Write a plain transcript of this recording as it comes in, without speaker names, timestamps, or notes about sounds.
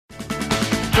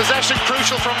Possession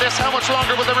crucial from this. How much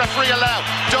longer will the referee allow?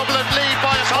 Dublin lead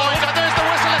by a point, and there's the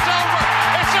whistle. It's over.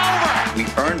 It's over. We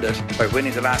earned it by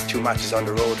winning the last 2 matches on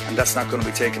the road, and that's not going to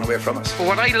be taken away from us. But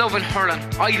what I love in hurling,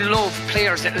 I love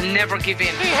players that will never give in.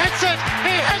 He hits it.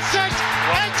 He hits it.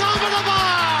 It's over the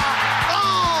bar.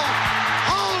 Oh,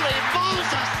 holy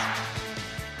Moses.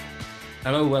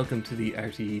 Hello, welcome to the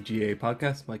RTE GA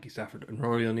podcast. Mikey Stafford and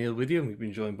Rory O'Neill with you. We've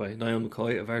been joined by Niall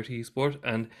McCoy of RTE Sport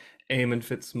and Eamon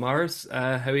Fitzmaurice.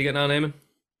 How are you getting on, Eamon?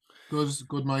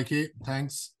 Good, Mikey.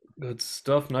 Thanks. Good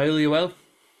stuff. Niall, are you well?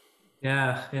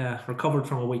 Yeah. Recovered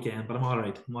from a weekend, but I'm all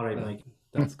right. Mike.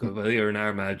 That's good. Well, you're an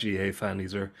Armagh GA fan.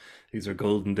 These are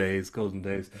golden days.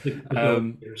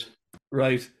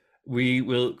 Right. We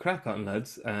will crack on,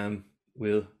 lads.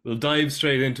 We'll dive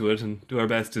straight into it and do our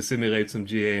best to simulate some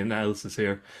GA analysis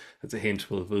here. That's a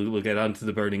hint. We'll get on to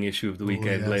the burning issue of the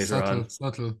weekend later on.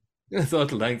 Subtle.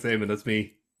 Subtle, thanks, Eamon. That's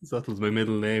me. Subtle's my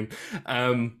middle name.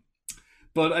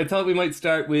 But I thought we might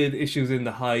start with issues in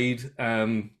the Hyde,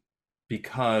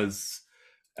 because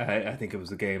I think it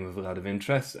was a game of a lot of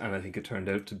interest, and I think it turned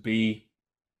out to be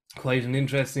quite an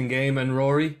interesting game. And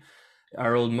Rory,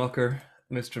 our old mucker,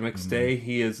 Mr. McStay,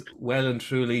 he is well and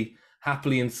truly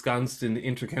happily ensconced in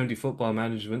inter-county football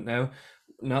management now.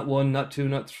 Not one, not two,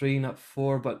 not three, not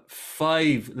four, but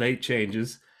 5 late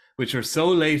changes, which are so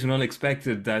late and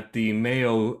unexpected that the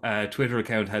Mayo Twitter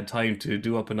account had time to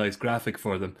do up a nice graphic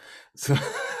for them. So,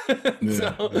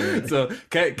 so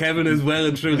Kevin is well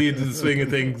and truly into the swing of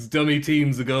things. Dummy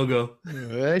teams a go-go.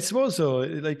 I suppose so.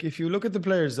 Like, if you look at the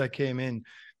players that came in,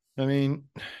 I mean,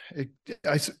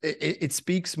 it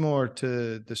speaks more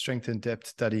to the strength and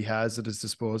depth that he has at his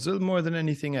disposal more than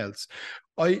anything else.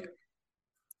 I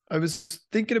was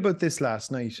thinking about this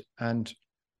last night, and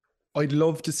I'd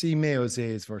love to see Mayo's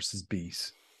A's versus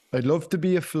B's. I'd love to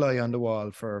be a fly on the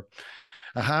wall for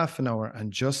a half an hour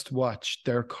and just watch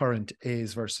their current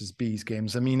A's versus B's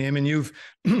games. I mean, Eamon, you've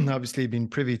obviously been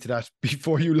privy to that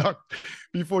before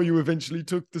you eventually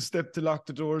took the step to lock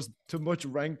the doors to much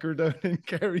rancor down in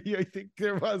Kerry. I think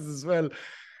there was as well.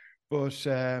 But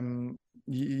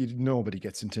nobody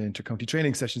gets into inter-county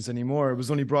training sessions anymore. It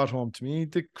was only brought home to me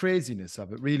the craziness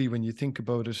of it, really, when you think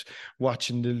about it,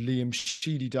 watching the Liam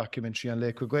Sheedy documentary on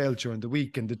Lake Gael during the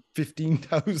week and the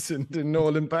 15,000 in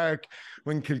Nolan Park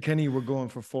when Kilkenny were going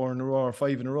for 4 in a row or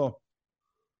 5 in a row.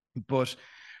 But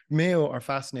Mayo are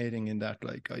fascinating in that,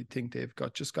 like, I think they've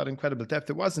got incredible depth.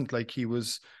 It wasn't like he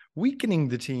was weakening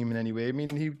the team in any way. I mean,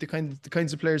 the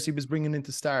kinds of players he was bringing in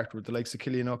to start were the likes of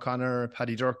Killian O'Connor,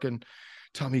 Paddy Durkin,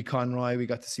 Tommy Conroy. We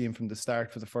got to see him from the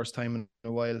start for the first time in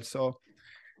a while. So,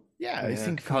 I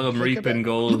think Colm Reap in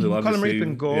goal. Colm Reap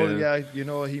in goal. Yeah,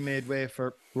 he made way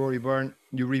for Rory Byrne.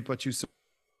 You reap what you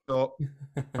sow.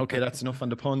 Okay, that's enough on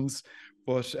the puns.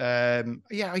 But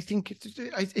I think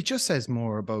it just says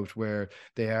more about where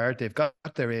they are. They've got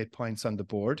their 8 points on the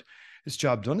board. It's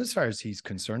job done as far as he's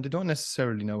concerned. They don't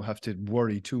necessarily now have to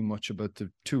worry too much about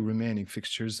the 2 remaining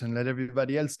fixtures and let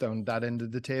everybody else down that end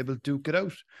of the table duke it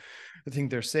out. I think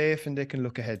they're safe and they can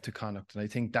look ahead to Connacht. And I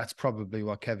think that's probably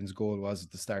what Kevin's goal was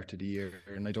at the start of the year.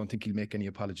 And I don't think he'll make any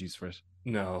apologies for it.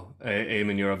 No,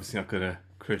 Eamon, you're obviously not going to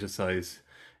criticise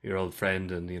your old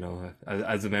friend, and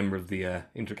as a member of the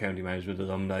inter-county management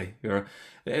alumni,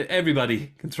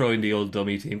 everybody can throw in the old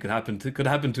dummy team. Could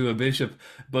happen to a Bishop,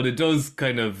 but it does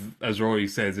kind of, as Rory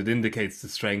says, it indicates the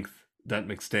strength that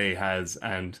McStay has.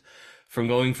 And from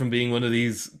going from being one of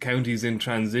these counties in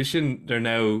transition, they're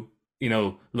now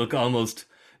look almost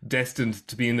destined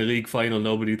to be in the league final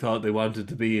nobody thought they wanted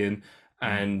to be in.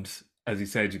 And as you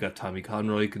said, you got Tommy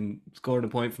Conroy can score a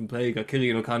point from play. You got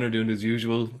Killian O'Connor doing his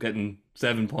usual, getting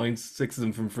 7 points, 6 of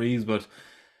them from frees. But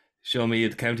show me a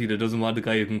county that doesn't want a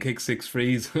guy who can kick 6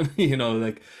 frees.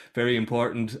 Very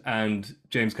important. And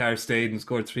James Carr stayed and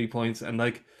scored 3 points. And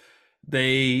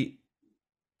they,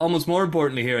 almost more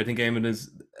importantly here, I think, Eamon, is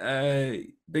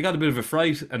they got a bit of a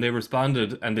fright and they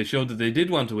responded and they showed that they did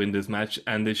want to win this match,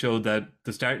 and they showed that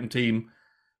the starting team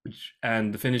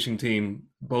and the finishing team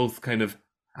both kind of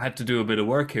had to do a bit of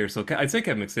work here. So I'd say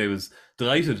Kevin McStay was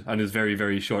delighted on his very,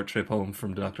 very short trip home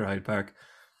from Dr. Hyde Park.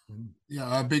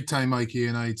 Yeah, big time, Mikey.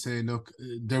 And I'd say, look,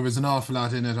 there was an awful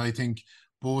lot in it. I think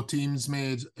both teams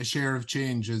made a share of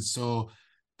changes. So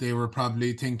they were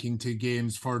probably thinking to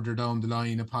games further down the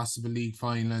line, a possible league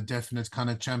final, a definite kind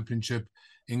of championship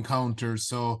encounter.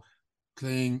 So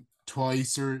playing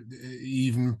twice or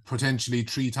even potentially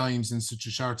 3 times in such a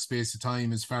short space of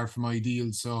time is far from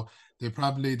ideal. So there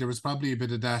was probably a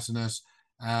bit of that in it.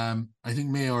 I think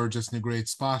Mayo are just in a great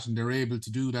spot, and they're able to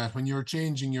do that when you're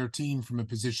changing your team from a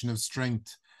position of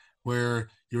strength where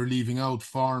you're leaving out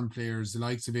foreign players, the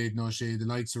likes of Aidan O'Shea, the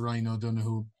likes of Ryan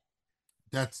O'Donoghue,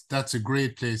 that's a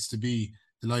great place to be.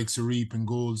 The likes of reaping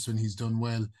goals when he's done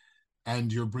well,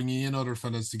 and you're bringing in other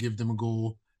fellas to give them a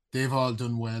go. They've all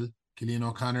done well. Cillian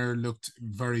O'Connor looked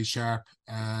very sharp.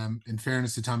 In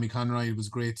fairness to Tommy Conroy, it was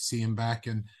great to see him back,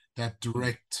 and that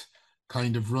direct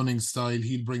kind of running style.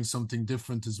 He'll bring something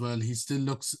different as well. He still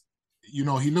looks, he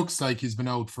looks like he's been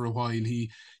out for a while.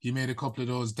 He made a couple of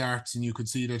those darts, and you could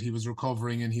see that he was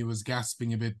recovering and he was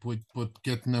gasping a bit. But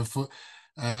getting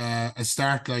a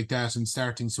start like that and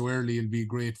starting so early will be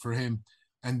great for him.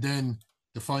 And then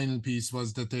the final piece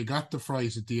was that they got the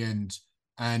fright at the end,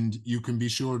 and you can be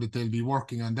sure that they'll be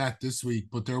working on that this week.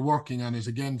 But they're working on it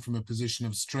again from a position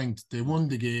of strength. They won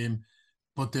the game,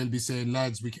 but they'll be saying,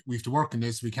 lads, we have to work on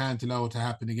this. We can't allow it to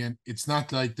happen again. It's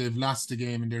not like they've lost the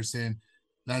game and they're saying,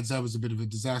 lads, that was a bit of a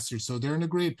disaster. So they're in a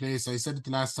great place. I said it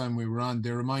the last time we were on. They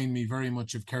remind me very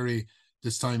much of Kerry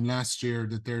this time last year,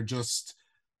 that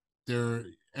they're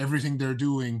everything they're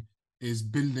doing is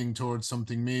building towards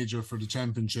something major for the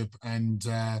championship. And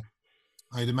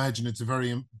I'd imagine it's a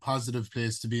very positive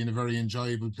place to be, and a very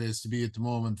enjoyable place to be at the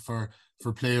moment for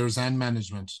players and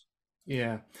management.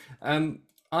 Yeah.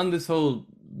 On this whole,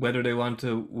 whether they want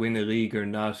to win a league or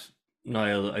not,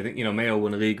 Niall, I think, Mayo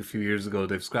won a league a few years ago.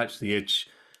 They've scratched the itch.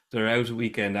 They're out a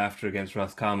weekend after against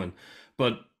Roscommon.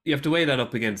 But you have to weigh that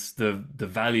up against the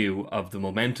value of the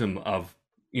momentum of,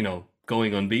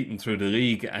 going unbeaten through the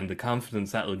league and the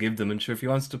confidence that will give them. And sure, if he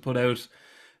wants to put out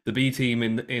the B team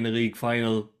in a league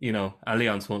final,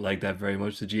 Allianz won't like that very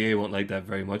much. The GA won't like that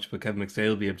very much, but Kevin McStay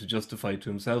will be able to justify it to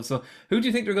himself. So who do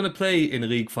you think they're going to play in a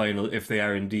league final if they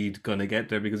are indeed going to get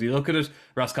there? Because you look at it,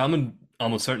 Roscommon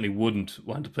almost certainly wouldn't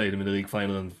want to play them in a league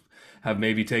final and have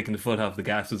maybe taken the foot off the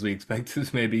gas as we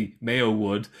expected. Maybe Mayo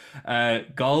would.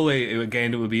 Galway,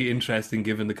 again, it would be interesting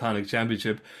given the Connacht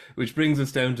Championship, which brings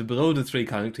us down to below the three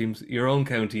Connacht teams, your own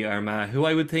county, Armagh, who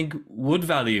I would think would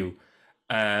value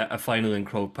a final in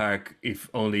Croke Park, if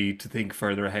only to think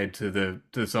further ahead to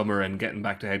the summer and getting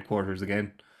back to headquarters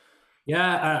again.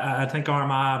 Yeah, I think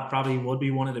Armagh probably would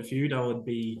be one of the few that would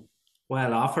be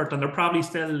well offered, and they're probably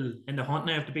still in the hunt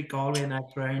now to beat Galway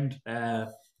next round.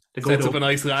 Sets up a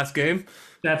nice last game.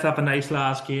 Sets up a nice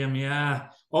last game, yeah.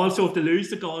 Also, if they lose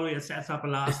to Galway, it sets up a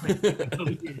last night.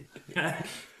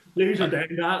 Lose or down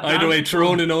that. Either way,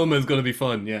 Tyrone and Oma is going to be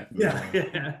fun, yeah.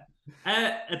 Yeah.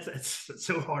 It's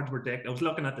so hard to predict. I was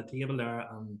looking at the table there,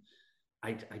 and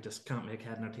I just can't make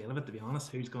head nor tail of it, to be honest.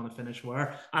 Who's going to finish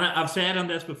where? And I've said on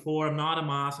this before, I'm not a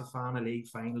massive fan of league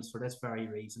finals for this very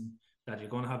reason, that you're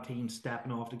going to have teams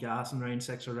stepping off the gas in round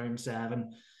 6 or round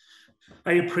 7.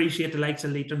 I appreciate the likes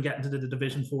of Leitrim getting to the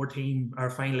Division 4 team or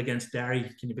final against Derry.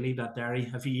 Can you believe that,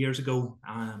 Derry? A few years ago.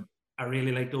 I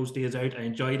really like those days out. I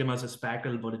enjoyed them as a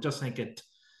spectacle, but I just think it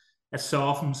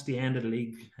softens the end of the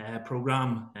league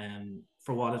programme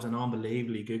for what is an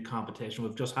unbelievably good competition.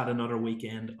 We've just had another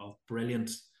weekend of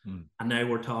brilliance. And now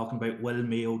we're talking about, will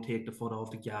Mayo take the foot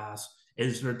off the gas?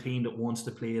 Is there a team that wants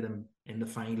to play them in the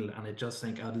final? And I just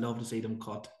think I'd love to see them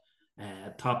cut.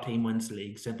 Top team wins the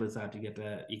league. Simple as that. You get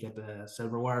the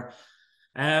silverware.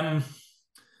 I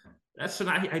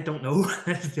don't know.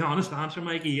 That's the honest answer,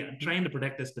 Mikey. Trying to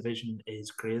predict this division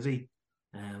is crazy.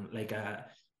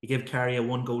 You give Kerry a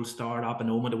 1-goal start up and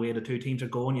Oma the way the two teams are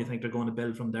going, you think they're going to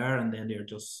build from there, and then they're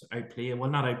just outplayed. Well,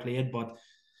 not outplayed, but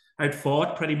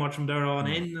outfought pretty much from there on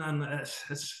in. And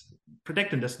it's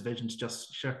predicting this division's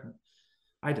just sure.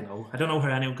 I don't know. I don't know how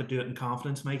anyone could do it in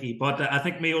confidence, Mikey. But I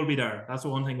think Mayo will be there. That's the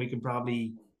one thing we can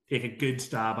probably take a good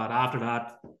stab at. After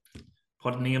that,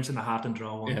 put names in the hat and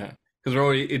draw one. Yeah, because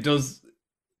Rory, it does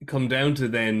come down to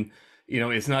then,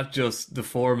 it's not just the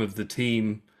form of the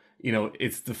team.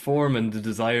 It's the form and the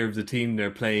desire of the team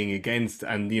they're playing against.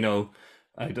 And,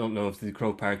 I don't know if the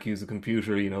Croke Park use a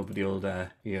computer, but the old,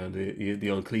 the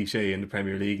old cliche in the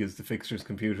Premier League is the fixtures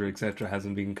computer, etc.,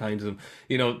 hasn't been kind to them.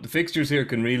 The fixtures here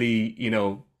can really,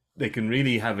 they can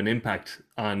really have an impact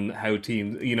on how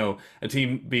teams, a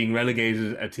team being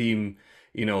relegated, a team,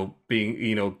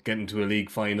 being, getting to a league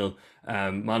final.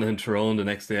 Monaghan Tyrone the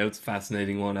next day out's a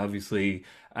fascinating one, obviously.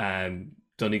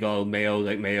 Donegal,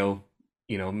 Mayo,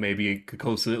 maybe it could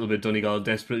coast a little bit. Donegal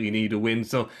desperately need a win.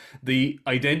 So the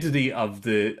identity of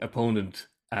the opponent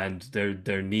and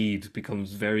their need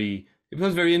becomes very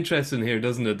interesting here,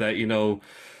 doesn't it? That,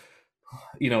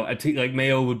 a team like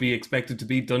Mayo would be expected to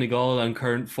beat Donegal on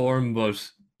current form,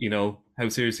 but, how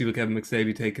seriously will Kevin McStay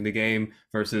be taking the game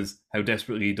versus how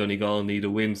desperately Donegal need a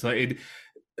win. So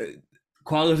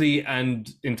quality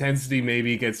and intensity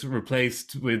maybe gets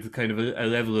replaced with kind of a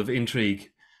level of intrigue.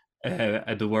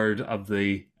 the word of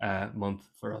the month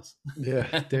for us.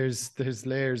 Yeah, there's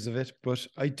layers of it, but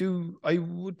I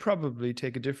would probably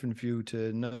take a different view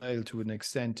to Niall to an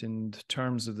extent in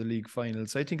terms of the league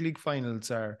finals. I think league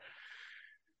finals are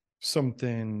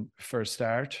something for a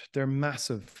start. They're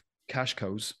massive cash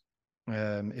cows.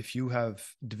 If you have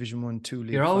Division 1, 2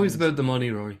 league, You're always finals, about the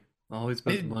money, Rory. Always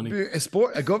about the money. A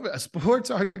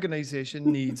sports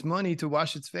organization needs money to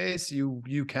wash its face.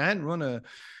 You can't run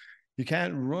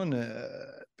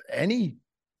any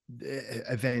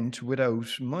event without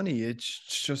money.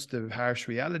 It's just the harsh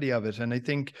reality of it. And I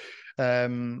think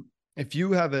if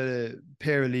you have a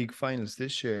pair of league finals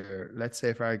this year, let's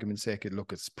say for argument's sake,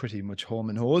 it's pretty much home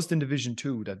and hosed in Division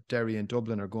 2 that Derry and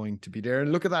Dublin are going to be there.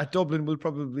 And look at that, Dublin will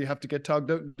probably have to get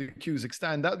togged out the Cusack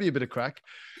stand. That'll be a bit of crack.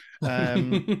 Watch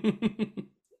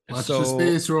the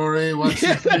space, Rory. Watch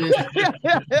the space.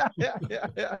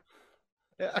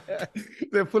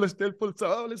 They'll pull us.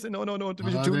 Oh, listen, no.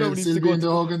 Division 2 they'll still be in the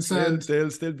Hogan stand.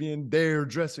 They'll still be in their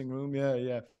dressing room.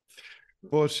 Yeah.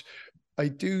 But I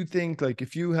do think, like,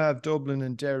 if you have Dublin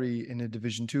and Derry in a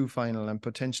Division 2 final, and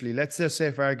potentially, let's just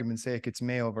say for argument's sake, it's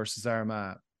Mayo versus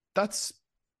Armagh. That's,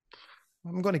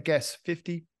 I'm going to guess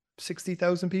 50,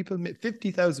 60,000 people,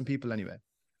 50,000 people anyway.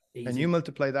 Easy. And you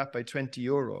multiply that by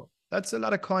 €20. That's a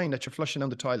lot of coin that you're flushing down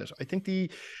the toilet. I think the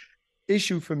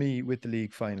issue for me with the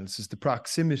league finals is the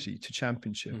proximity to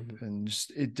championship, and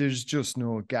there's just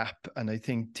no gap. And I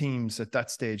think teams at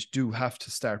that stage do have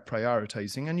to start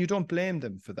prioritizing, and you don't blame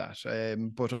them for that.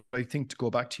 But I think, to go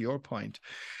back to your point,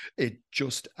 it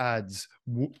just adds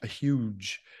a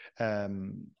huge, it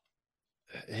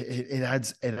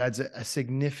adds a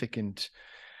significant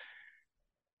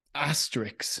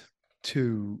asterisk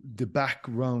to the back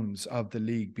rounds of the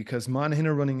league, because Monaghan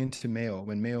are running into Mayo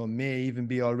when Mayo may even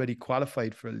be already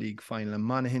qualified for a league final, and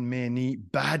Monaghan may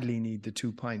badly need the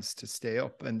 2 points to stay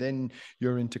up. And then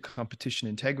you're into competition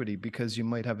integrity, because you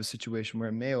might have a situation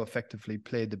where Mayo effectively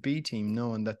played the B team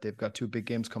knowing that they've got 2 big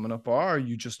games coming up, or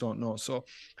you just don't know. So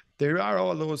there are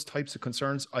all those types of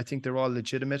concerns. I think they're all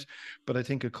legitimate, but I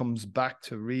think it comes back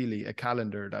to really a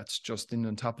calendar that's just in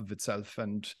on top of itself.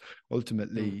 And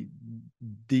ultimately,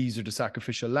 these are the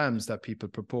sacrificial lambs that people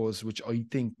propose, which I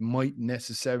think might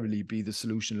necessarily be the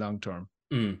solution long term.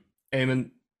 Eamon,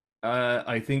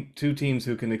 I think 2 teams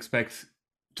who can expect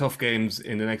tough games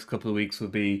in the next couple of weeks will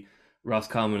be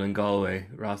Roscommon and Galway.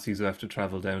 Rossies who have to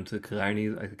travel down to Killarney.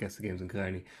 I guess the game's in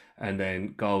Killarney. And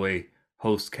then Galway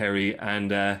host Kerry.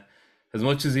 And as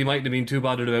much as he might have been too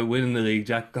bothered about winning the league,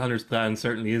 Jack Connor's plan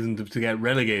certainly isn't to get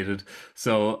relegated.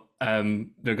 So they're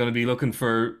going to be looking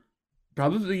for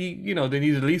probably, they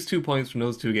need at least 2 points from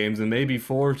those 2 games, and maybe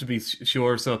 4 to be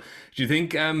sure. So do you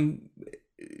think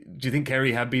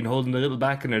Kerry have been holding a little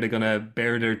back, and are they going to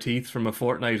bare their teeth from a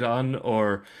fortnight on,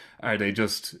 or are they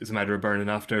just, it's a matter of burning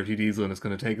off dirty diesel and it's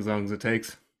going to take as long as it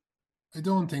takes? I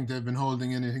don't think they've been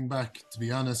holding anything back, to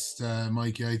be honest,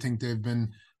 Mikey. I think they've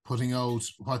been putting out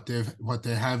what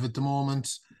they have at the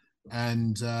moment.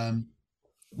 And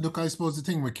look, I suppose the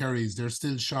thing with Kerry is they're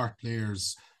still sharp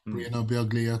players. Brian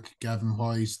O'Biagliuk, Gavin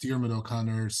White, Diarmuid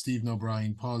O'Connor, Stephen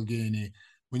O'Brien, Paul Gainey.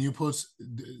 When you put,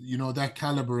 that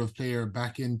caliber of player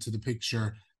back into the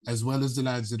picture, as well as the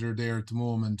lads that are there at the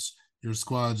moment, your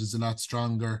squad is a lot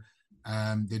stronger.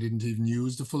 They didn't even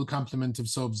use the full complement of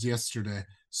subs yesterday.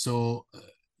 So,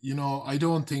 I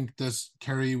don't think that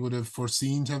Kerry would have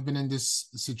foreseen to have been in this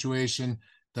situation.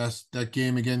 That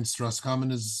game against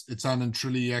Roscommon it's on in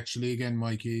Tralee actually again,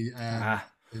 Mikey. I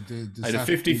had a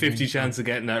 50-50 chance of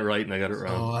getting that right, and I got it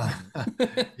wrong.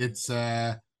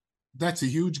 So, that's a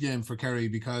huge game for Kerry,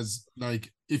 because,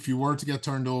 like, if you were to get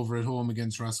turned over at home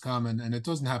against Roscommon, and it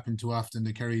doesn't happen too often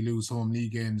that Kerry lose home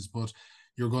league games, but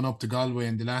you're going up to Galway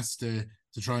in the last day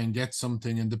to try and get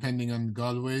something, and depending on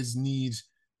Galway's need,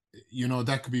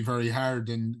 that could be very hard,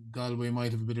 and Galway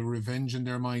might have a bit of revenge in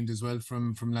their mind as well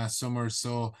from last summer.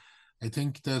 So I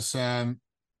think that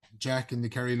Jack and the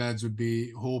Kerry lads would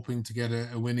be hoping to get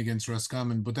a win against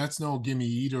Roscommon, but that's no gimme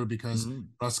either, because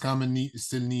Roscommon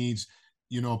still needs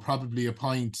probably a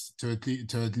point to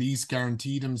at least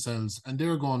guarantee themselves, and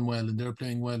they're going well and they're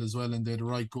playing well as well, and they had a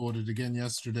right go at it again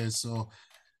yesterday. So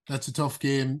that's a tough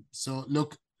game. So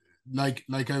look, like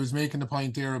I was making the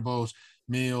point there about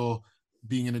Mayo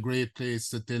being in a great place,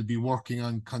 that they'll be working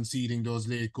on conceding those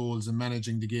late goals and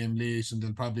managing the game late, and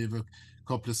they'll probably have a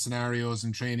couple of scenarios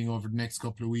and training over the next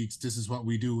couple of weeks. This is what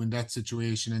we do in that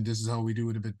situation, and this is how we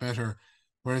do it a bit better.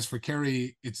 Whereas for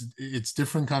Kerry, it's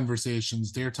different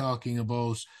conversations. They're talking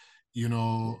about,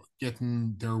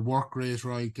 getting their work rate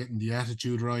right, getting the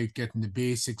attitude right, getting the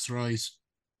basics right.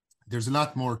 There's a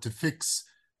lot more to fix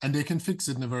and they can fix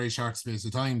it in a very short space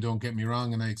of time. Don't get me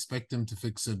wrong, and I expect them to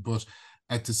fix it, but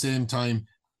at the same time,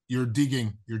 you're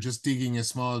just digging a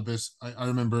small bit. I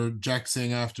remember Jack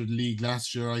saying after the league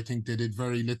last year, I think they did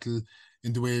very little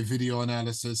in the way of video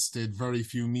analysis. They had very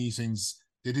few meetings.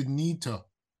 They didn't need to,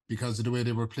 because of the way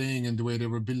they were playing and the way they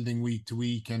were building week to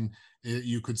week. And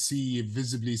you could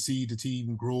visibly see the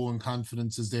team grow in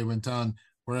confidence as they went on.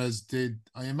 Whereas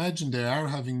I imagine they are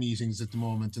having meetings at the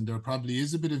moment, and there probably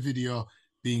is a bit of video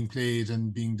being played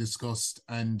and being discussed,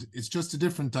 and it's just a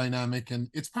different dynamic, and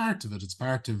it's part of it. It's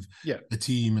part of a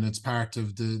team, and it's part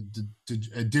of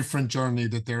a different journey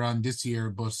that they're on this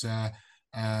year. But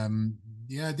they'll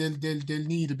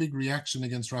need a big reaction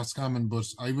against Roscommon, but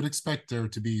I would expect there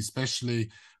to be, especially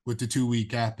with the 2-week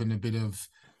gap and a bit of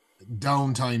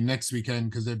downtime next weekend,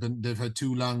 because they've had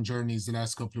 2 long journeys the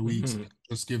last couple of weeks.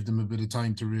 Just give them a bit of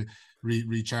time to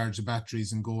recharge the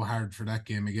batteries and go hard for that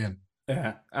game again.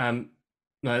 Yeah. On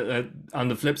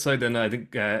the flip side, then I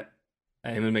think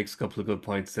Eamon makes a couple of good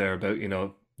points there about, you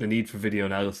know, the need for video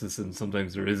analysis, and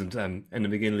sometimes there isn't. In the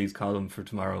McGinley's column for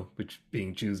tomorrow, which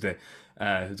being Tuesday,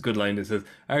 it's a good line that says,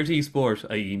 RT Sport,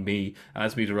 i.e. me,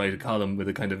 asked me to write a column with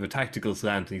a kind of a tactical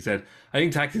slant. And he said, I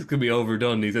think tactics can be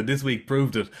overdone. He said, this week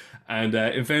proved it. And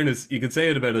in fairness, you could say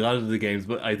it about a lot of the games,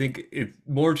 but I think it's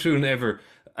more true than ever.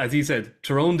 As he said,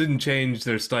 Tyrone didn't change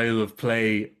their style of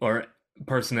play or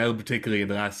personnel particularly in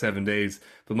the last 7 days,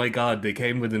 but my God, they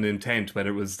came with an intent, whether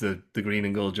it was the green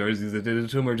and gold jerseys that did it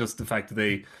to them, or just the fact that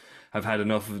they have had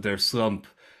enough of their slump.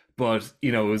 But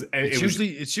you know,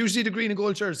 it's usually the green and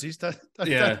gold jerseys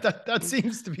that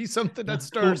seems to be something that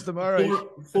stirs them. All right,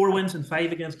 4 wins and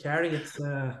 5 against Kerry. It's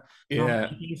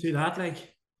you see that, like,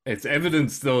 it's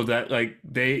evidence though that like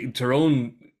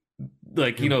Tyrone,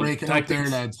 like, you know, breaking tactics. Up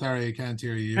there, lad. Sorry, I can't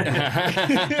hear you.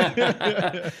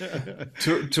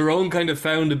 Tyrone kind of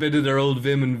found a bit of their old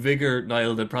vim and vigor,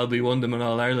 Niall, that probably won them in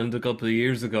All Ireland a couple of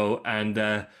years ago. And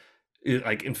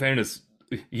like, in fairness,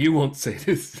 you won't say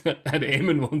this, and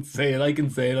Eamon won't say it. I can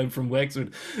say it. I'm from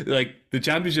Wexford. Like, the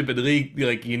championship and the league,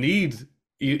 like,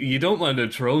 you don't want a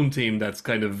Tyrone team that's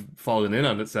kind of fallen in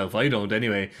on itself. I don't,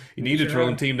 anyway. You need a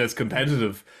Tyrone team that's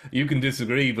competitive. You can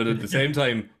disagree, but at the same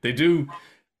time, they do.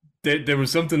 There was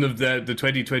something of the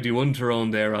 2021 Tyrone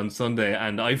there on Sunday,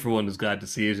 and I, for one, was glad to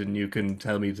see it, and you can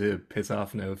tell me to piss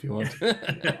off now if you want.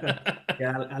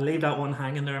 Yeah, I'll leave that one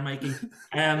hanging there, Mikey.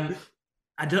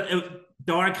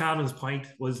 Dara Calvin's point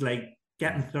was like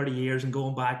getting 30 years and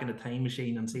going back in a time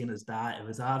machine and seeing his dad. It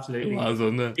was absolutely... It was,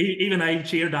 wasn't it? Even I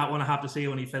cheered that one, I have to say,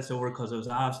 when he fits over, because it was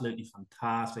absolutely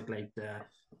fantastic. Like,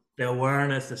 the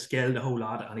awareness, the skill, the whole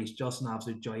lot, and he's just an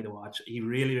absolute joy to watch. He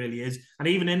really, really is. And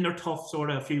even in their tough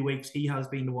sort of few weeks, he has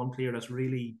been the one player that's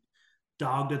really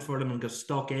dogged it for them and got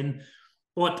stuck in.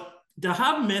 But they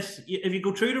have missed, if you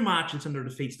go through their matches and their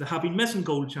defeats, they have been missing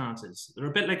goal chances. They're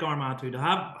a bit like Armagh too. They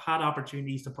have had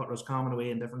opportunities to put Roscommon away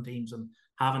in different teams and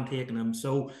haven't taken them.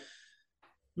 So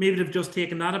maybe they've just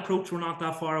taken that approach. We're not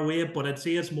that far away, but I'd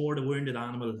say it's more the wounded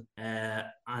animal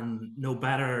and no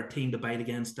better team to bite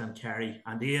against than Kerry.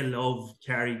 And they love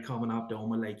Kerry coming up to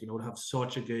Omagh, like, you know, to have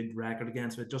such a good record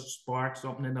against it. It just sparks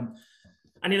something in them.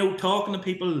 And, you know, talking to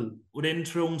people within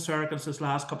Tyrone circles this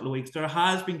last couple of weeks, there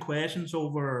has been questions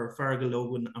over Fergal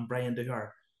Logan and Brian Dugar,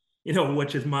 you know,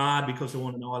 which is mad because they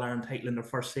won an All-Ireland title in their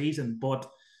first season. But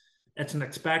it's an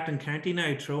expectant county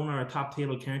now. Tyrone are a top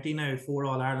table county now, 4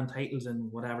 All-Ireland titles in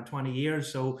whatever 20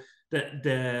 years. So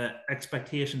the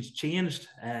expectations changed.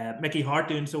 Mickey Hart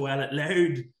doing so well at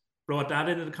Loud brought that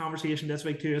into the conversation this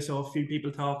week too. I saw a few people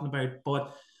talking about,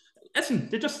 but listen,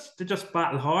 they just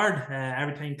battle hard.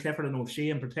 Every time Clifford and O'Shea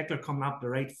in particular coming up the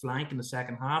right flank in the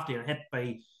second half, they are hit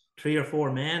by 3 or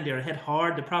 4 men. They are hit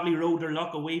hard. They probably rode their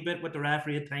luck a wee bit with the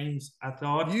referee at times, I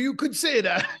thought. You could say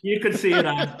that. You could say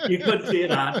that. You could say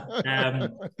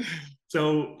that.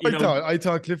 So I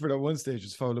thought Clifford at one stage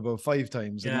was fouled about 5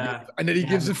 times, and then he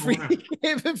gives a free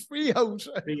out.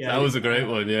 Yeah, that was a great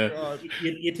one. Yeah,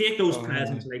 you take those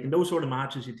presents, like in those sort of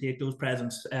matches, you take those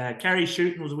presents. Kerry's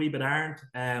shooting was a wee bit errant.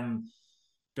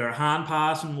 Their hand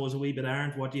passing was a wee bit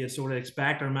errant. What do you sort of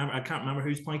expect? I can't remember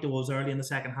whose point it was early in the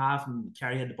second half, and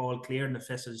Kerry had the ball clear and the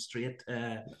fisted straight.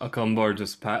 O'Cumber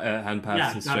just hand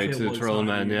passes straight to the Tyrone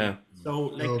man. Yeah. So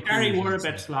like Kerry were a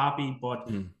bit sloppy, but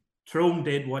Tyrone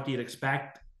did what you'd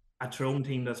expect a Tyrone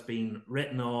team that's been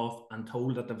written off and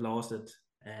told that they've lost it.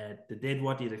 They did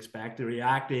what you'd expect. They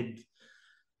reacted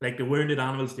like the wounded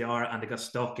animals they are, and they got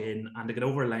stuck in and they got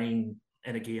over a line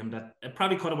in a game that it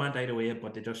probably could have went either way,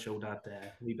 but they just showed that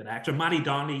wee bit extra. Matty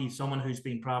Donnelly, someone who's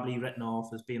been probably written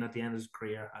off as being at the end of his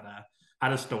career,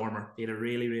 had a stormer. He had a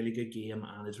really, really good game,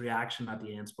 and his reaction at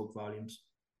the end spoke volumes.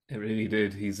 It really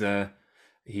did. He's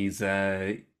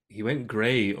he went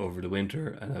grey over the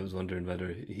winter, and I was wondering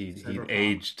whether he'd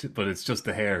aged, but it's just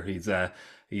the hair. He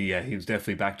was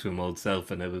definitely back to his old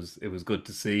self, and it was good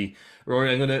to see.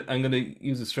 Rory, I'm gonna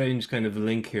use a strange kind of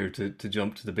link here to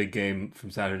jump to the big game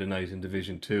from Saturday night in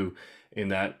Division Two, in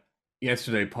that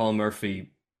yesterday Paul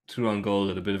Murphy threw on goal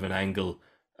at a bit of an angle,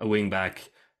 a wing back,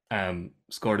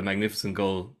 scored a magnificent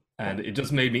goal, and it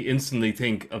just made me instantly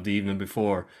think of the evening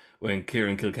before when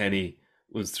Kieran Kilkenny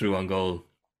was through on goal,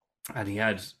 and he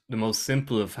had the most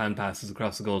simple of hand passes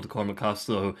across the goal to Cormac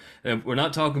Costello. We're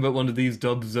not talking about one of these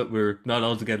dubs that we're not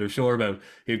altogether sure about.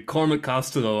 He had Cormac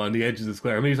Costello on the edge of the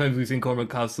square. How many times have we seen Cormac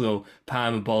Costello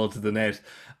palm a ball to the net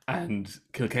and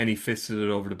Kilkenny fisted it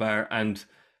over the bar? And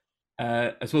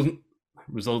I suppose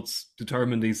results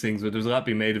determine these things, but there's a lot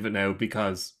being made of it now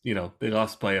because, they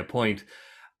lost by a point.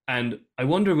 And I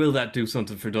wonder, will that do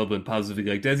something for Dublin positively?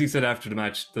 Like Desi said after the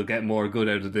match, they'll get more good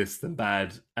out of this than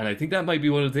bad. And I think that might be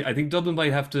one of the... I think Dublin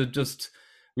might have to just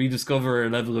rediscover a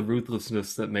level of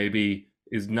ruthlessness that maybe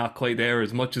is not quite there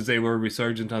as much as they were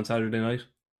resurgent on Saturday night.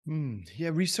 Yeah,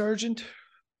 resurgent.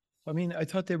 I mean, I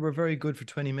thought they were very good for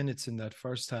 20 minutes in that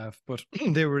first half, but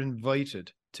they were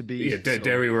invited to be... Yeah,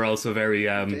 Derry were also very...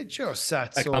 they just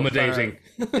sat so accommodating.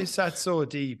 They sat so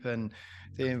deep, and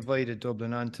they invited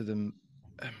Dublin onto them.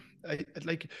 I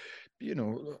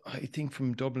think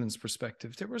from Dublin's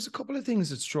perspective, there was a couple of things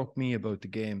that struck me about the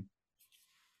game.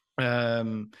 They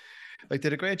had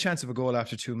a great chance of a goal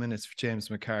after 2 minutes for James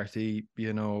McCarthy. He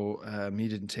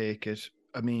didn't take it.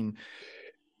 I mean,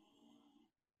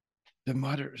 there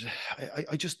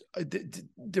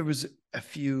was a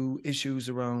few issues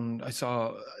around. I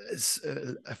saw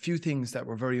a few things that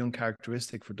were very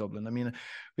uncharacteristic for Dublin. I mean,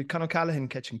 with Conor Callaghan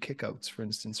catching kickouts, for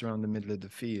instance, around the middle of the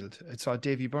field. I saw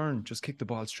Davy Byrne just kick the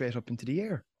ball straight up into the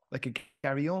air like a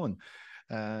Gary Owen.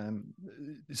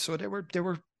 So there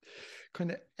were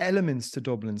kind of elements to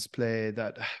Dublin's play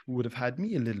that would have had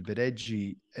me a little bit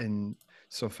edgy in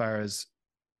so far as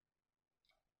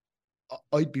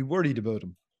I'd be worried about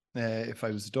him. If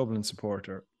I was a Dublin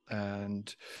supporter.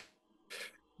 And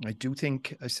I do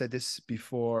think, I said this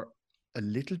before, a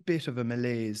little bit of a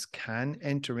malaise can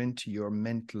enter into your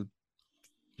mental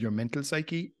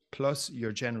psyche plus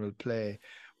your general play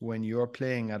when you're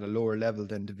playing at a lower level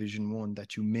than Division 1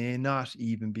 that you may not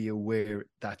even be aware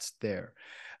that's there.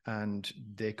 And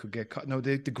they could get caught. Now,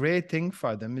 the great thing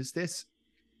for them is this,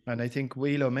 and I think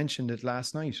Wheelo mentioned it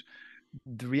last night.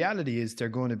 The reality is they're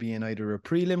going to be in either a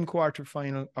prelim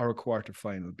quarterfinal or a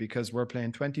quarterfinal, because we're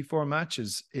playing 24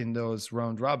 matches in those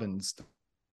round robins,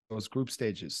 those group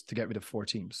stages, to get rid of 4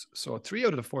 teams. So 3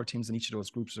 out of the 4 teams in each of those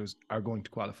groups are going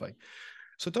to qualify.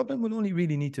 So Dublin will only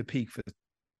really need to peak for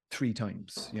 3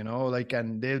 times,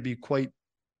 and they'll be quite,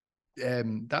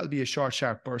 that'll be a short,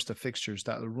 sharp burst of fixtures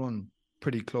that'll run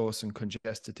pretty close and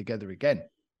congested together again.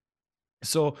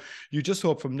 So you just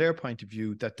hope from their point of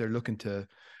view that they're looking to,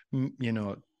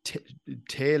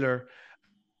 tailor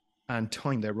and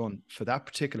time their run for that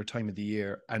particular time of the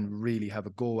year and really have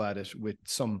a go at it with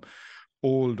some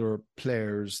older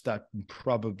players that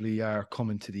probably are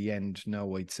coming to the end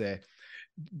now, I'd say.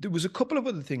 There was a couple of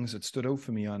other things that stood out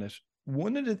for me on it.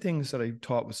 One of the things that I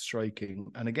thought was striking,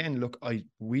 and again, look,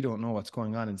 we don't know what's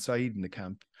going on inside in the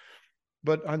camp,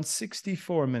 but on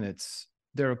 64 minutes,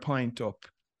 they're a point up.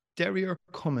 Derry are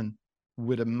coming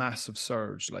with a massive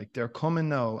surge. Like, they're coming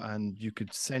now, and you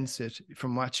could sense it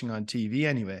from watching on TV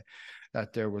anyway,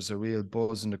 that there was a real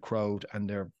buzz in the crowd, and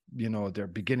they're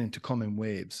beginning to come in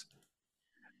waves.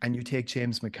 And you take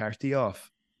James McCarthy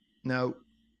off. Now,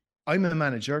 I'm a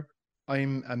manager.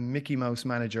 I'm a Mickey Mouse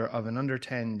manager of an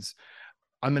under-10s.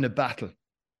 I'm in a battle.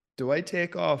 Do I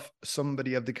take off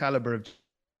somebody of the caliber of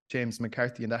James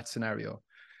McCarthy in that scenario?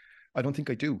 I don't think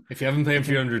I do. If you haven't played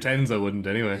for your under-10s, I wouldn't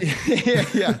anyway.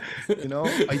 yeah.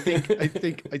 I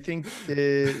think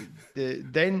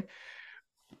then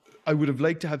I would have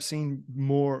liked to have seen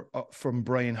more from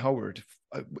Brian Howard.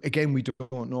 Again, we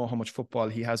don't know how much football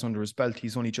he has under his belt.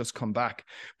 He's only just come back.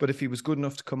 But if he was good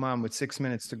enough to come on with 6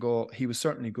 minutes to go, he was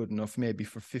certainly good enough maybe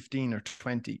for 15 or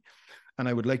 20. And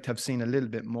I would like to have seen a little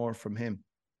bit more from him.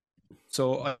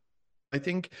 So I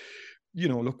think,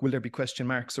 look, will there be question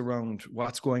marks around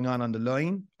what's going on the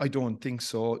line? I don't think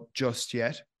so just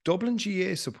yet. Dublin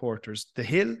GA supporters, the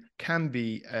Hill can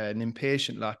be an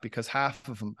impatient lot because half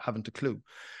of them haven't a clue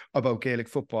about Gaelic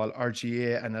football or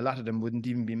GA, and a lot of them wouldn't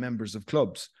even be members of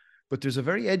clubs. But there's a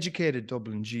very educated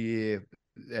Dublin GA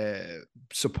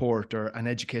supporter, an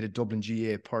educated Dublin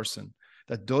GA person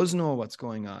that does know what's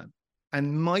going on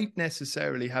and might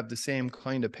necessarily have the same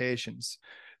kind of patience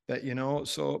that,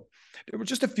 so there were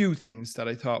just a few things that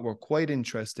I thought were quite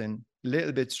interesting, a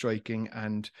little bit striking,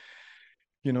 and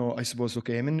I suppose, look,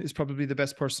 Eamon is probably the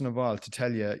best person of all to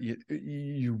tell you,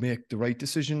 you make the right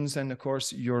decisions, and of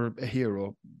course you're a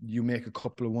hero. You make a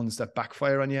couple of ones that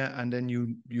backfire on you, and then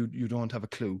you don't have a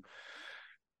clue.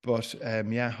 But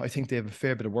I think they have a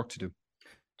fair bit of work to do.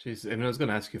 Jeez, I was going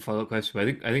to ask you a follow-up question, but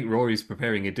I think Rory's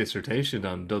preparing a dissertation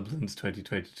on Dublin's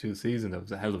 2022 season. That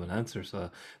was a hell of an answer, so I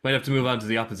might have to move on to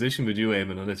the opposition with you,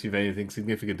 Eamon, unless you have anything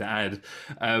significant to add.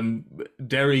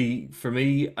 Derry, for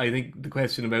me, I think the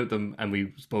question about them, and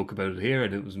we spoke about it here,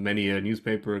 and it was many a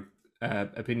newspaper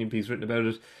opinion piece written about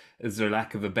it, is their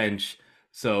lack of a bench.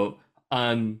 So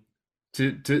to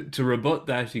rebut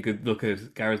that, you could look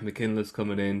at Gareth McKinless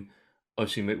coming in,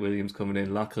 Oisin McWilliams coming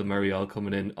in, Lachlan Murray all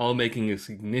coming in, all making a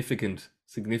significant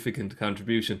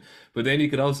contribution. But then you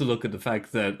could also look at the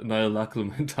fact that Niall Lachlan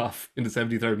went off in the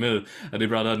 73rd minute, and they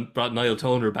brought Niall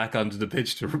Toner back onto the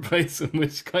pitch to replace him,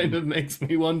 which kind of makes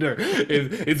me wonder,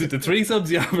 is it the three subs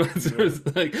you have?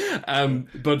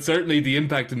 But certainly the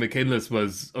impact of McKinless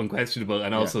was unquestionable,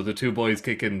 and also the two boys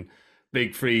kicking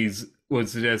big frees would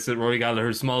suggest that Rory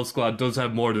Gallagher's small squad does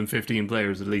have more than 15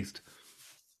 players at least.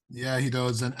 Yeah, he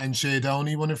does, and Shea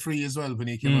Downey won a free as well when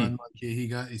he came on.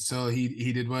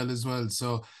 He did well as well.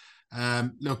 So,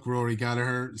 look, Rory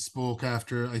Gallagher spoke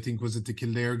after, I think, was it the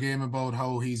Kildare game, about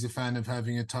how he's a fan of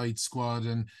having a tight squad,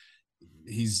 and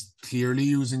he's clearly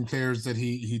using players that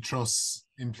he trusts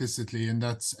implicitly, and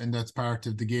that's part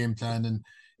of the game plan, and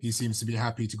he seems to be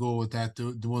happy to go with that.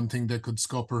 The one thing that could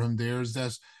scupper him there is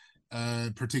that,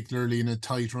 particularly in a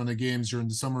tight run of games during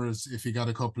the summer, is if he got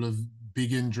a couple of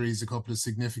big injuries, a couple of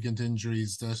significant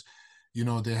injuries, that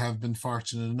they have been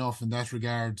fortunate enough in that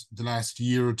regard the last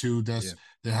year or two that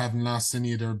they haven't lost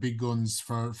any of their big guns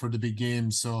for the big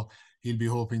games, so he'll be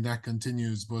hoping that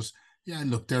continues. But yeah,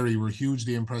 look, Derry were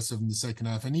hugely impressive in the second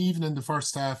half, and even in the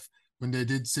first half when they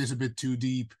did sit a bit too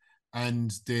deep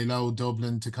and they allowed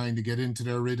Dublin to kind of get into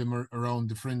their rhythm around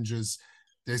the fringes,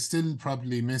 they still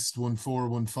probably missed 1-4,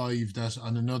 1-5 that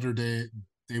on another day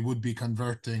they would be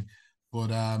converting.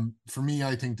 But for me,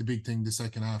 I think the big thing the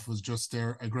second half was just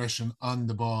their aggression on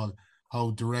the ball,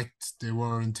 how direct they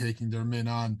were in taking their men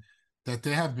on, that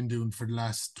they have been doing for the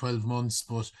last 12 months.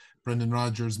 But Brendan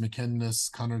Rodgers, McKinless,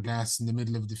 Conor Glass in the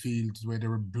middle of the field, where they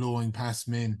were blowing past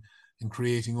men and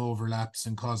creating overlaps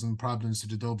and causing problems to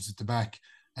the Dubs at the back,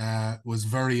 was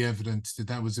very evident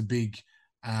that was a big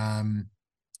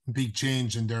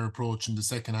change in their approach in the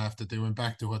second half, that they went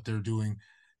back to what they're doing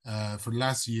for the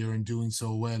last year and doing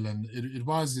so well. And it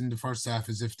was in the first half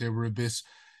as if they were a bit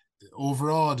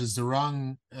overawed is the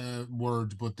wrong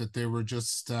word, but that they were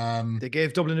just they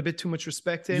gave Dublin a bit too much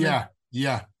respect. Eamon?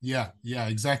 Yeah,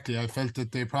 exactly. I felt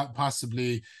that they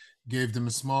possibly gave them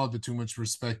a small bit too much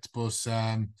respect, but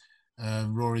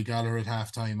Rory Gallagher at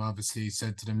halftime obviously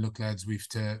said to them, look lads, we've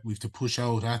to push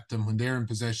out at them when they're in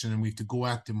possession, and we've to go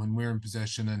at them when we're in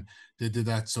possession, and they did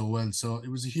that so well. So it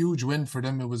was a huge win for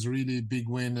them. It was a really big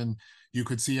win, and you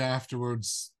could see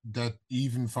afterwards that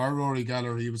even for Rory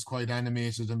Gallagher, he was quite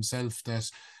animated himself, that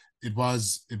it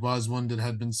was one that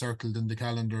had been circled in the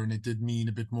calendar, and it did mean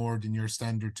a bit more than your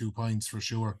standard 2 points for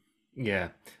sure. Yeah.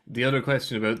 The other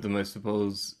question about them, I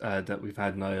suppose, that we've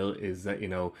had, Niall, is that,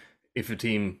 if a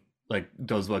team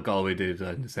does what Galway did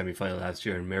in the semi-final last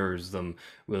year and mirrors them,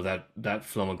 will that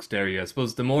flummox Derry? I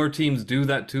suppose the more teams do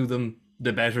that to them,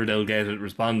 the better they'll get at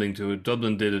responding to it.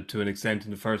 Dublin did it to an extent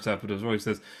in the first half, but as Roy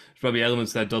says, there's probably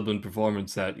elements of that Dublin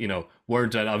performance that,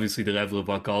 weren't at obviously the level of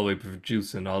what Galway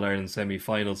produced in All-Ireland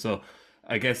semi-final. So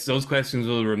I guess those questions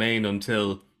will remain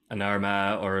until an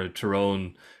Armagh or a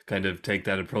Tyrone kind of take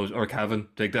that approach, or Cavan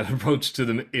take that approach to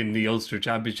them in the Ulster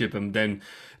Championship, and then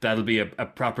that'll be a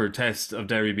proper test of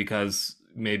Derry, because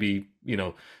maybe,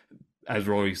 as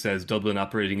Rory says, Dublin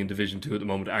operating in Division 2 at the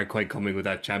moment are quite coming with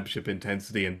that championship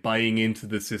intensity and buying into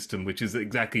the system, which is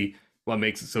exactly what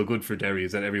makes it so good for Derry,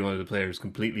 is that every one of the players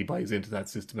completely buys into that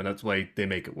system, and that's why they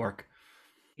make it work.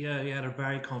 Yeah, they're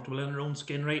very comfortable in their own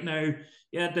skin right now.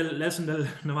 Yeah,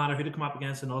 no matter who they come up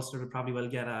against in Ulster, they probably will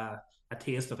get a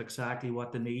taste of exactly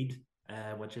what they need,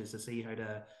 which is to see how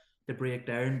to break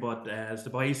down. But as the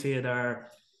boys say there,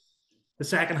 the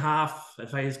second half,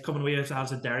 if I was coming away as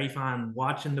a Derry fan,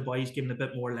 watching the boys giving a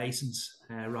bit more license,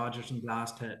 Rodgers and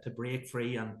Glass, to break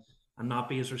free and not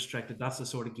be as restricted, that's the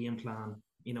sort of game plan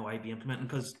I'd be implementing,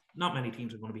 because not many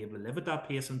teams are going to be able to live at that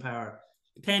pace and power.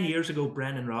 10 years ago,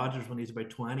 Brendan Rodgers, when he's about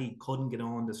 20, couldn't get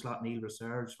on the Slot Neil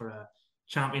reserves for a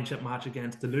championship match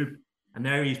against the Loop, and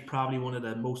now he's probably one of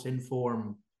the most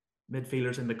informed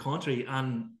midfielders in the country,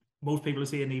 and most people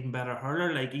say an even better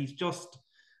hurler. He's just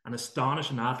an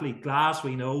astonishing athlete. Glass,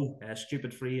 we know,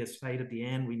 stupid free, his fight at the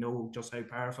end, we know just how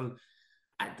powerful.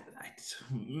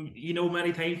 you know,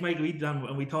 many times, Mike, we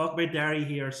talk about Derry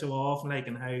here so often, like,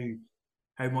 and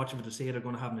how much of it to say they're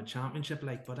going to have in the championship,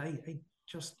 like, but I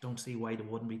just don't see why they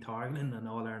wouldn't be targeting an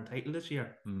All-Ireland title this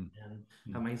year. And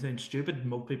that might sound stupid.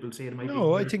 Most people say it might be.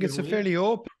 No, I think it's a fairly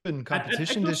open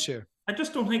competition this year. I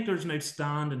just don't think there's an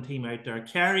outstanding team out there.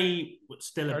 Kerry would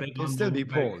still a big one. Still be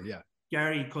Paul, yeah.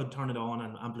 Gary could turn it on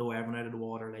and blow everyone out of the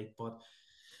water, like, but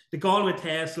the Galway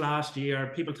test last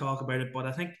year, people talk about it, but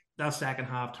I think that second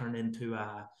half turned into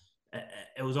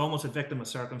it was almost a victim of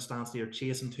circumstance. They were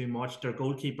chasing too much. Their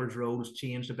goalkeeper's role has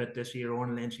changed a bit this year.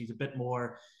 Owen Lynch, he's a bit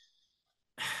more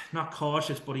not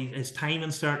cautious, but his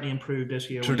timing certainly improved this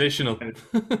year. Traditional.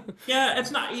 Yeah,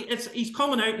 it's not. He's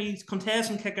coming out and he's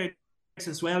contesting kick-outs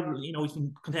as well. You know, he's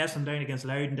been contesting down against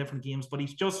Louth in different games, but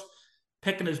he's just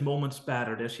picking his moments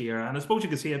better this year. And I suppose you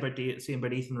could say about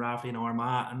Ethan Rafferty and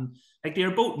Armagh, and like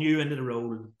they're both new into the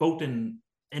role, both in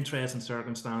interesting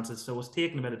circumstances, so it's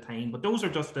taking a bit of time. But those are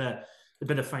just a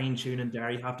bit of fine tuning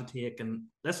there you have to take. And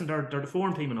listen, they're the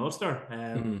form team in Ulster.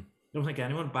 I don't think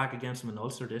anyone back against them in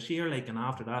Ulster this year. Like, and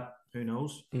after that, who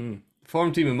knows?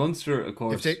 Form team in Munster, of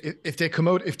course. If they come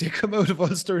out of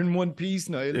Ulster in one piece,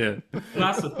 Niall. Yeah,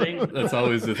 that's the thing. That's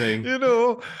always the thing. You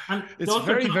know, and it's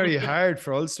very, very hard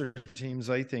for Ulster teams,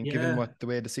 I think, given the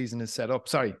way the season is set up.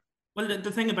 Sorry. Well,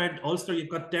 the thing about Ulster, you've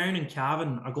got Down and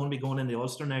Cavan are going to be going in the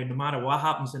Ulster now, no matter what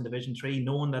happens in Division 3,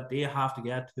 knowing that they have to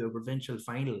get to a provincial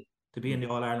final to be in the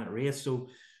All-Ireland race. So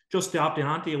just to up the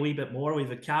ante a wee bit more, we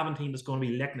have a Cavan team that's going to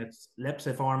be licking its lips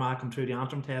if Armagh come through the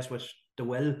Antrim test, which they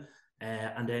will.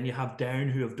 And then you have Down,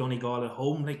 who have Donegal at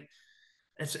home. Like,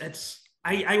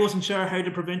 I wasn't sure how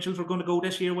the provincials were going to go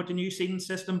this year with the new seeding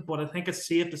system, but I think it's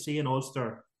safe to say in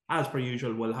Ulster, as per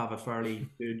usual, will have a fairly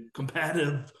good,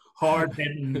 competitive,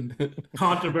 hard-hitting,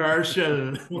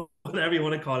 controversial, whatever you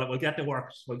want to call it. We'll get the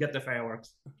works. We'll get the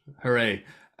fireworks. Hooray.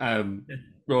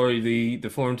 Rory, the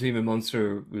form team in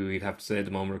Munster, we'd have to say at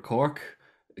the moment, are Cork.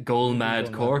 Goal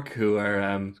mad Cork, who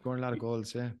are scoring a lot of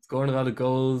goals, scoring a lot of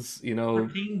goals, you know,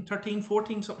 13,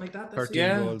 14, something like that.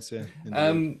 13 goals, yeah.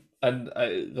 And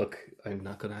look, I'm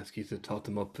not going to ask you to tot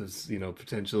them up as, you know,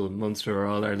 potential Munster or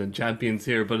All-Ireland champions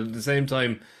here, but at the same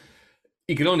time,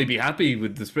 you could only be happy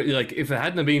with the split. Like, if it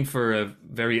hadn't been for a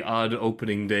very odd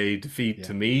opening day defeat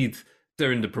to Meath,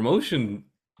 they're in the promotion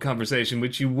conversation,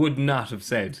 which you would not have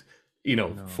said, you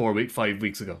know, 5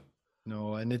 weeks ago.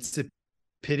 No, and it's a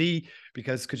pity,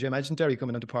 because could you imagine Derry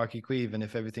coming onto Páirc Uí Chaoimh and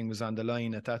if everything was on the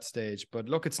line at that stage? But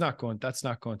look, that's not going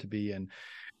to be, and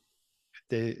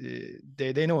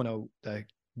they know now that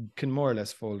can more or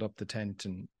less fold up the tent,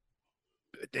 and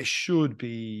they should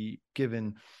be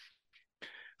given,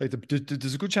 like,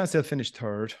 there's a good chance they'll finish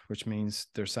third, which means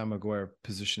their Sam Maguire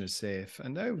position is safe,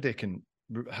 and now they can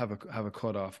have a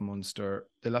cut off Munster.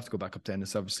 They'll have to go back up to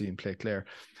Ennis, obviously, and play Clare,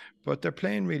 but they're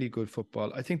playing really good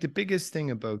football. I think the biggest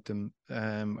thing about them,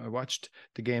 I watched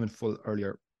the game in full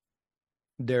earlier,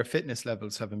 their fitness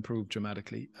levels have improved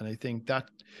dramatically, and I think that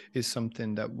is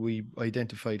something that we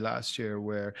identified last year,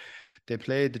 where they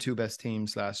played the two best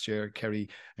teams last year, Kerry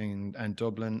and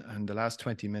Dublin, and the last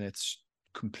 20 minutes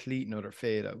complete and utter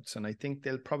fade outs, and I think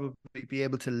they'll probably be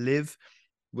able to live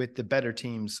with the better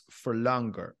teams for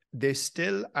longer. They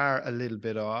still are a little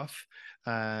bit off,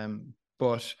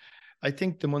 but I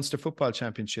think the Munster Football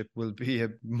Championship will be a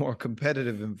more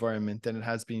competitive environment than it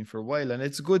has been for a while, and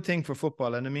it's a good thing for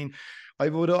football. And I mean, I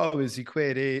would always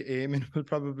equate Eamon will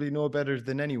probably know better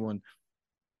than anyone.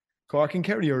 Cork and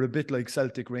Kerry are a bit like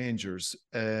Celtic Rangers,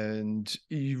 and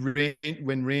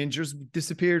when Rangers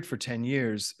disappeared for 10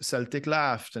 years, Celtic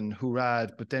laughed and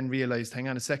hurrahed, but then realised, hang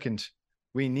on a second,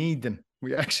 we need them.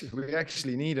 We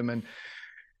actually need them. And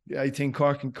I think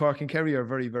Cork and Kerry are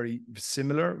very, very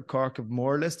similar. Cork have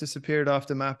more or less disappeared off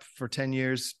the map for 10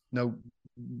 years. Now,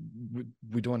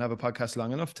 we don't have a podcast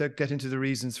long enough to get into the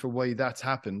reasons for why that's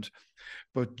happened.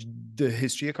 But the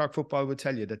history of Cork football would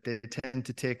tell you that they tend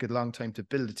to take a long time to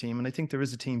build a team. And I think there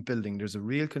is a team building. There's a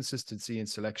real consistency in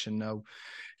selection now.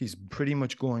 He's pretty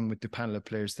much going with the panel of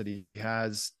players that he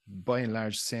has. By and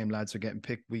large, the same lads are getting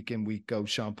picked week in, week out.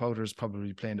 Sean Powter is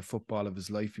probably playing the football of his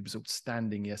life. He was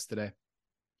outstanding yesterday.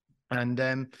 And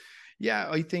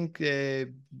I think they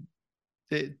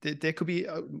could be,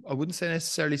 I wouldn't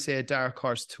necessarily say a dark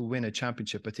horse to win a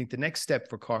championship. I think the next step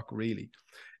for Cork really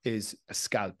is a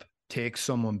scalp. Take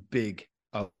someone big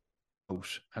out.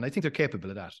 And I think they're capable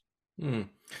of that.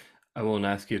 I won't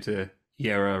ask you to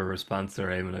Yera a response there,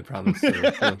 Eamon, I promise.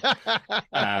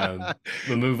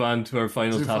 We'll move on to our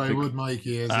final topic. I would,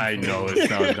 Mikey. I know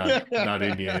it's not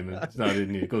in you, Eamon. It's not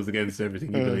in you. It goes against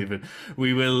everything you believe in.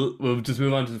 We'll just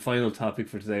move on to the final topic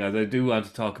for today, as I do want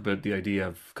to talk about the idea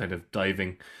of kind of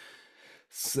diving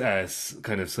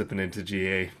kind of slipping into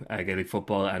GA, Gaelic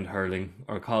football and hurling,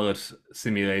 or call it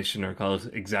simulation or call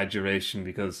it exaggeration,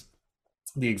 because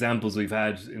the examples we've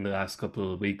had in the last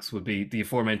couple of weeks would be the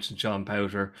aforementioned Sean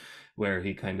Powter, where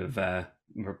he kind of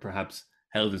perhaps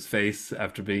held his face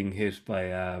after being hit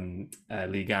by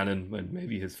Lee Gannon when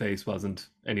maybe his face wasn't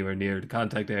anywhere near the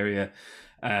contact area.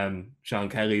 Sean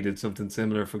Kelly did something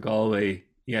similar for Galway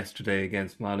yesterday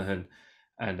against Monaghan,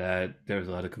 and there was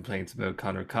a lot of complaints about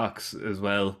Conor Cox as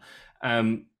well.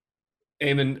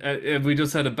 Eamon, have we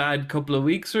just had a bad couple of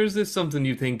weeks, or is this something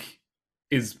you think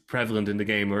is prevalent in the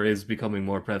game, or is becoming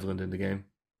more prevalent in the game?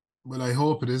 Well, I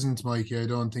hope it isn't, Mikey. I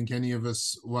don't think any of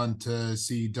us want to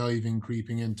see diving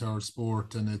creeping into our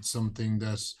sport, and it's something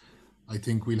that I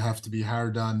think we'll have to be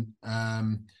hard on.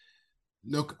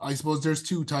 Look, I suppose there's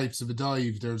two types of a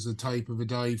dive. There's a type of a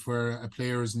dive where a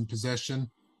player is in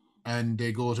possession and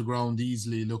they go to ground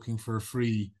easily looking for a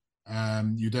free.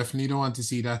 You definitely don't want to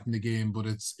see that in the game, but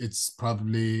it's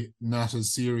probably not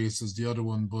as serious as the other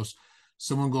one. But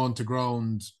someone going to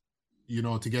ground,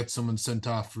 to get someone sent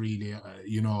off, really,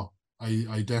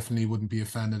 I definitely wouldn't be a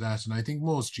fan of that. And I think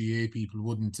most GA people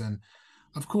wouldn't. And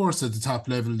of course, at the top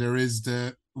level, there is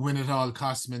the win at all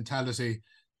costs mentality.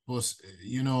 But,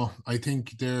 I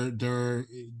think there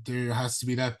has to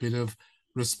be that bit of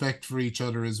respect for each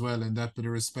other as well. And that bit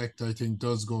of respect, I think,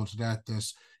 does go to that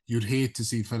you'd hate to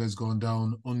see fellas going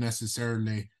down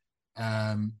unnecessarily.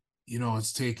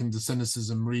 It's taken the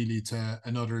cynicism really to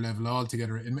another level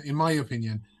altogether, in my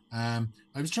opinion. I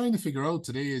was trying to figure out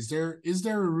today, is there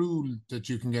a rule that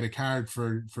you can get a card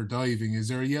for diving? Is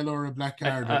there a yellow or a black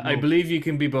card? I believe you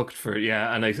can be booked for it,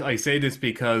 yeah. And I say this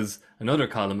because other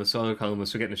columnists are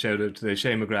getting a shout out today.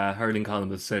 Shane McGrath, hurling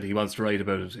columnist, said he wants to write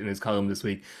about it in his column this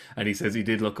week. And he says he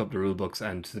did look up the rule books,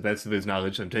 and to the best of his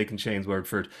knowledge, I'm taking Shane's word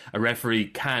for it, a referee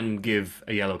can give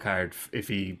a yellow card if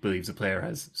he believes a player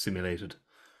has simulated.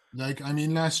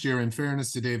 Last year, in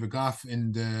fairness to David Goff,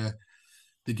 in the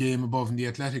game above in the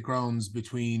athletic grounds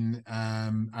between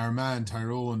Armagh and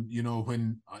Tyrone,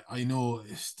 when I know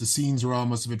the scenes were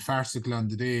almost a bit farcical on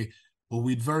the day, but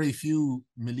we'd very few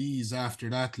melees after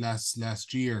that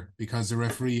last year because the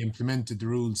referee implemented the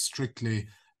rules strictly,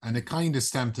 and it kind of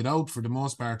stamped it out for the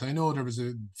most part. I know there was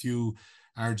a few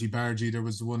argy-bargy, there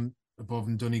was the one above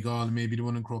in Donegal, maybe the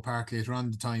one in Croke Park later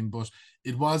on the time, but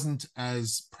it wasn't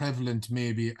as prevalent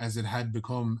maybe as it had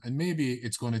become. And maybe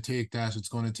it's going to take that. It's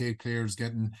going to take players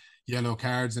getting yellow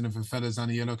cards, and if a fella's on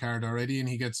a yellow card already and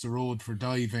he gets the road for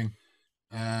diving,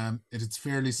 it's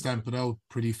fairly stamped out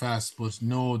pretty fast. But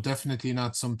no, definitely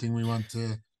not something we want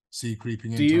to see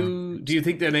creeping into. Do you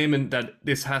think then, Eamon, that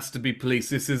this has to be policed?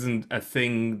 This isn't a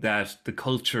thing that the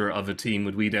culture of a team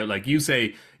would weed out. Like you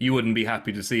say, you wouldn't be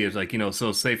happy to see it. Like,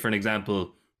 so say for an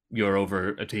example, you're over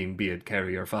a team, be it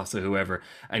Kerry or Fossa, whoever,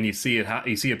 and you see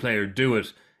you see a player do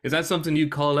it. Is that something you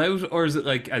call out, or is it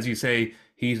like, as you say,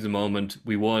 heat of the moment,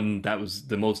 we won, that was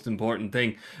the most important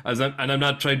thing? And I'm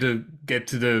not trying to get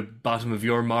to the bottom of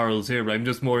your morals here, but I'm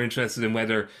just more interested in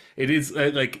whether it is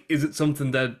is it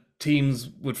something that teams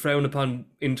would frown upon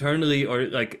internally, or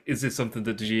is this something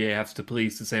that the GA has to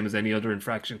police the same as any other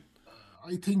infraction?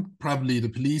 I think probably the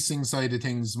policing side of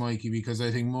things, Mikey, because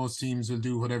I think most teams will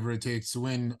do whatever it takes to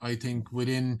win. I think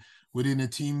within a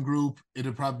team group,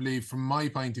 it'll probably, from my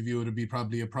point of view, it'll be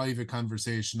probably a private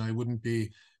conversation. I wouldn't be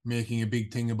making a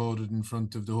big thing about it in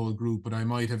front of the whole group, but I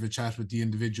might have a chat with the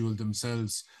individual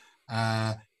themselves.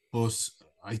 But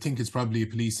I think it's probably a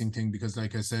policing thing because,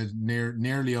 like I said,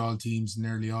 nearly all teams,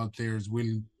 nearly all players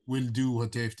will do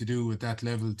what they have to do at that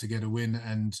level to get a win.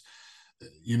 And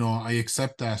I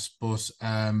accept that, but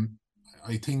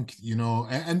I think,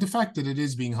 and the fact that it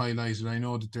is being highlighted, I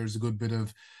know that there's a good bit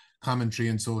of commentary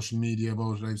in social media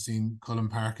about it. I've seen Colin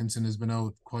Parkinson has been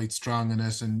out quite strong in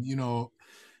it, and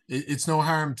it's no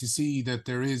harm to see that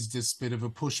there is this bit of a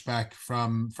pushback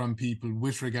from people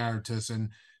with regard to it, and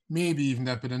maybe even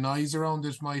that bit of noise around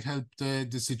it might help the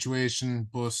situation.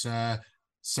 But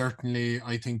certainly,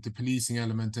 I think the policing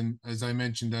element, and as I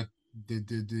mentioned, that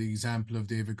the example of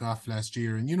David Goff last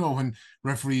year, and when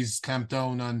referees clamp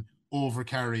down on over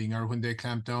carrying, or when they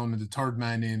clamp down on the third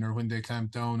man in, or when they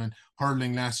clamp down on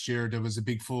hurling last year, there was a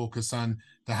big focus on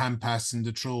the hand pass and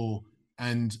the throw.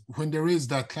 And when there is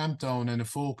that clamp down and a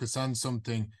focus on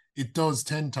something, it does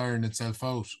tend to iron itself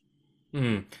out.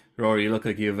 Rory, you look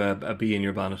like you have a bee in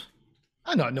your bonnet.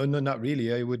 No, not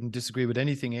really. I wouldn't disagree with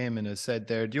anything Eamon has said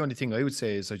there. The only thing I would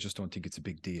say is I just don't think it's a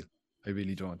big deal. I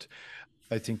really don't.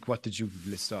 I think, what did you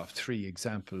list off? 3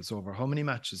 examples over how many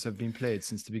matches have been played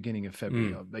since the beginning of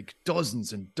February? Like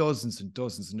dozens and dozens and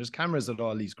dozens. And there's cameras at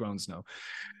all these grounds now.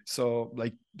 So,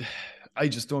 I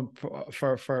just don't,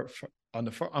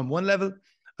 on one level,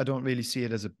 I don't really see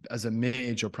it as a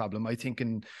major problem. I think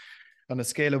on a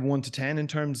scale of 1 to 10 in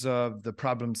terms of the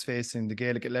problems facing the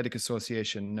Gaelic Athletic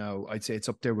Association now, I'd say it's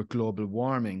up there with global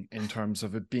warming in terms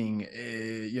of it being,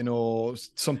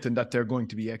 something that they're going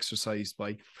to be exercised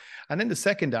by. And then the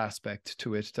second aspect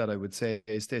to it that I would say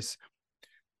is this.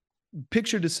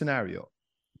 Picture the scenario.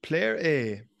 Player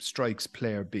A strikes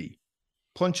player B,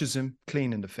 punches him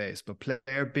clean in the face, but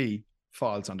player B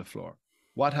falls on the floor.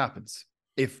 What happens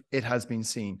if it has been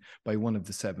seen by one of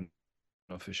the 7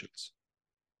 officials?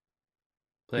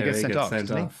 Player A gets sent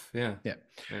off. Yeah.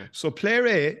 So player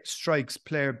A strikes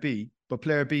player B, but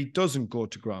player B doesn't go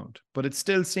to ground, but it's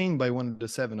still seen by one of the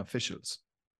 7 officials.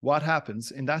 What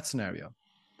happens in that scenario?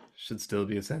 Should still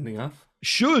be a sending off.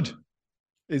 Should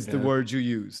is the word you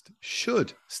used.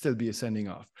 Should still be a sending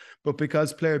off. But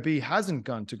because player B hasn't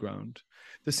gone to ground,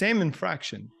 the same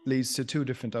infraction leads to 2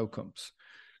 different outcomes.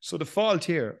 So the fault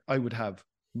here, I would have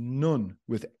none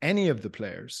with any of the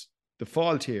players. The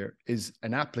fault here is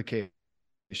an application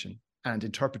and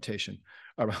interpretation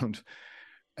around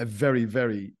a very,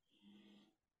 very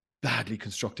badly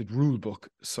constructed rule book.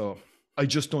 So I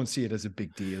just don't see it as a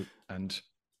big deal. And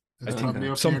I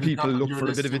think some people look for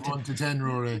a bit of it. 1 to 10,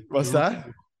 Rory. What's that?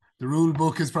 The rule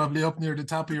book is probably up near the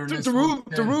top of your list.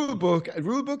 The rule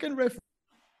book and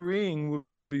refereeing will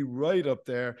be right up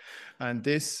there. And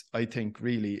this, I think,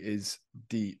 really is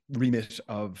the remit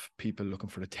of people looking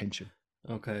for attention.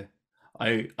 Okay.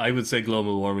 I would say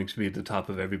global warming should be at the top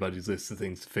of everybody's list of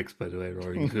things to fix, by the way,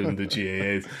 Rory, including the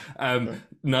GAAs.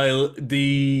 Niall,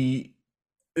 the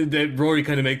Rory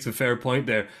kind of makes a fair point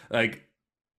there. Like,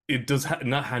 it does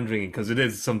not hand wringing, because it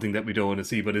is something that we don't want to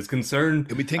see, but his concern.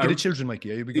 You'll be thinking of children, Mikey.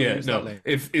 You'll be going that lane.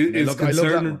 If is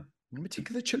concern, let me think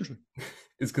of the children.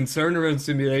 Is concern around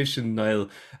simulation, Niall,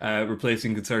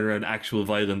 replacing concern around actual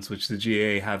violence, which the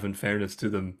GAA have, in fairness to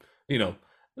them,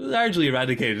 largely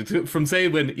eradicated from, say,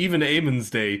 when even Eamon's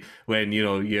day, when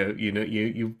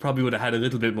you probably would have had a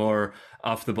little bit more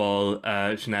off the ball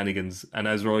shenanigans, and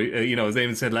as Roy, as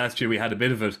Eamon said last year, we had a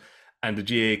bit of it, and the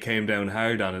GAA came down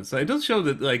hard on it. So it does show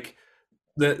that, like,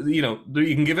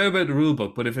 you can give out about the rule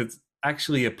book, but if it's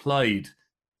actually applied,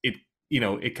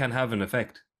 it can have an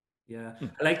effect. Yeah,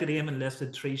 I like that Eamon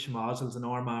listed 3 schmozzles in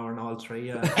Armagh and all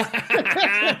 3.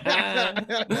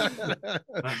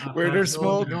 Where there's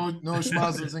smoke. No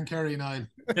schmozzles in Kerry, Niall.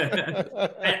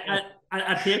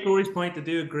 I take Rory's point. I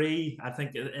do agree. I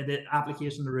think the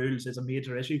application of the rules is a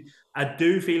major issue. I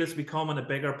do feel it's becoming a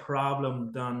bigger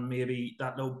problem than maybe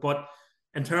that low. But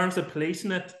in terms of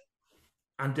policing it,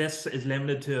 and this is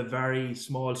limited to a very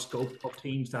small scope of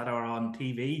teams that are on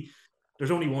TV,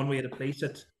 there's only one way to police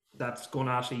it that's going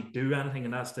to actually do anything,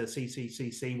 and that's the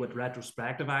CCCC with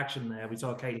retrospective action. We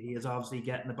saw Katie Hayes obviously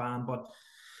getting the ban, but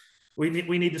we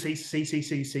need to see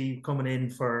CCCC coming in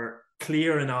for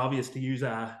clear and obvious, to use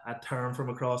a term from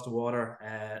across the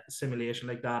water, simulation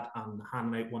like that, and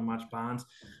handing out 1-match bans.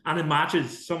 And in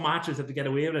matches, some matches, if they get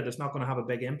away with it, it's not going to have a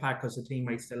big impact because the team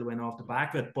might still win off the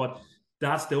back of it. But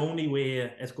that's the only way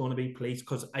it's going to be policed,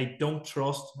 because I don't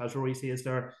trust, as Rory says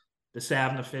there, the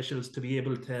 7 officials to be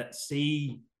able to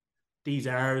see these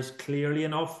errors clearly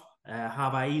enough,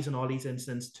 have eyes in all these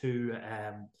incidents to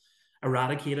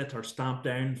eradicate it or stamp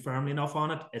down firmly enough on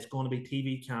it. It's going to be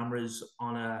TV cameras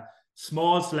on a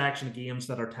small selection of games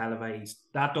that are televised.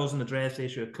 That doesn't address the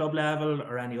issue at club level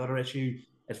or any other issue.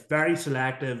 It's very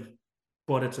selective,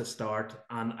 but it's a start.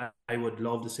 And I would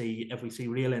love to see if we see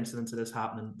real incidents of this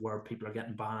happening where people are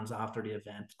getting bans after the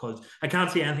event, because I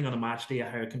can't see anything on a match day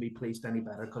how it can be policed any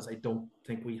better, because I don't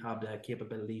think we have the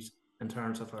capabilities in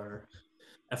terms of our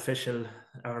officials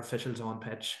on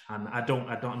pitch. And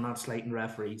I'm not slating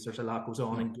referees. There's a lot goes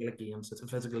on in Gaelic games. It's a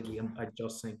physical game. I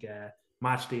just think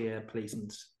match day policing,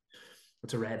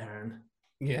 it's a red herring.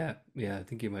 Yeah, I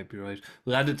think you might be right.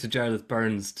 We'll add it to Jarlath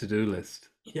Burns' to-do list.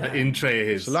 Yeah. In tray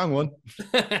his. It's a long one.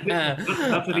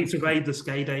 That's what he survived the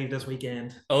skydive this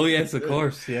weekend. Oh yes, of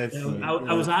course, yes. I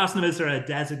was asking him, is there a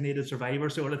designated survivor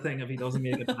sort of thing if he doesn't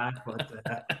make it back? But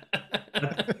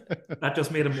that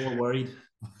just made him more worried.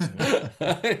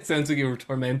 It sounds like you were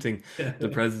tormenting the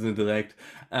president-elect.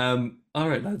 All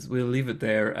right, lads, we'll leave it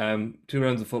there. 2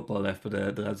 rounds of football left,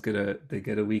 but the lads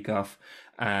get a week off,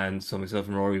 and so myself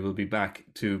and Rory will be back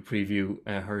to preview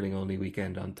hurling only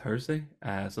weekend on Thursday.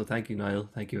 So thank you, Niall,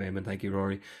 thank you, Eamon, thank you,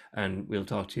 Rory, and we'll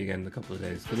talk to you again in a couple of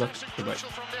days. Good luck. Goodbye.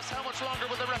 From this, how much longer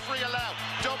will the referee allow?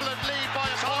 Dublin lead by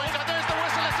a point, and there's the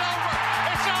whistle. It's over.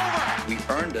 It's over. We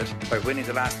earned it by winning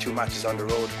the last 2 matches on the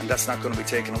road, and that's not going to be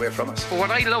taken away from us. But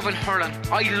what I love in hurling,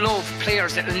 I love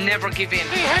players that will never give in.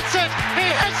 He hits it.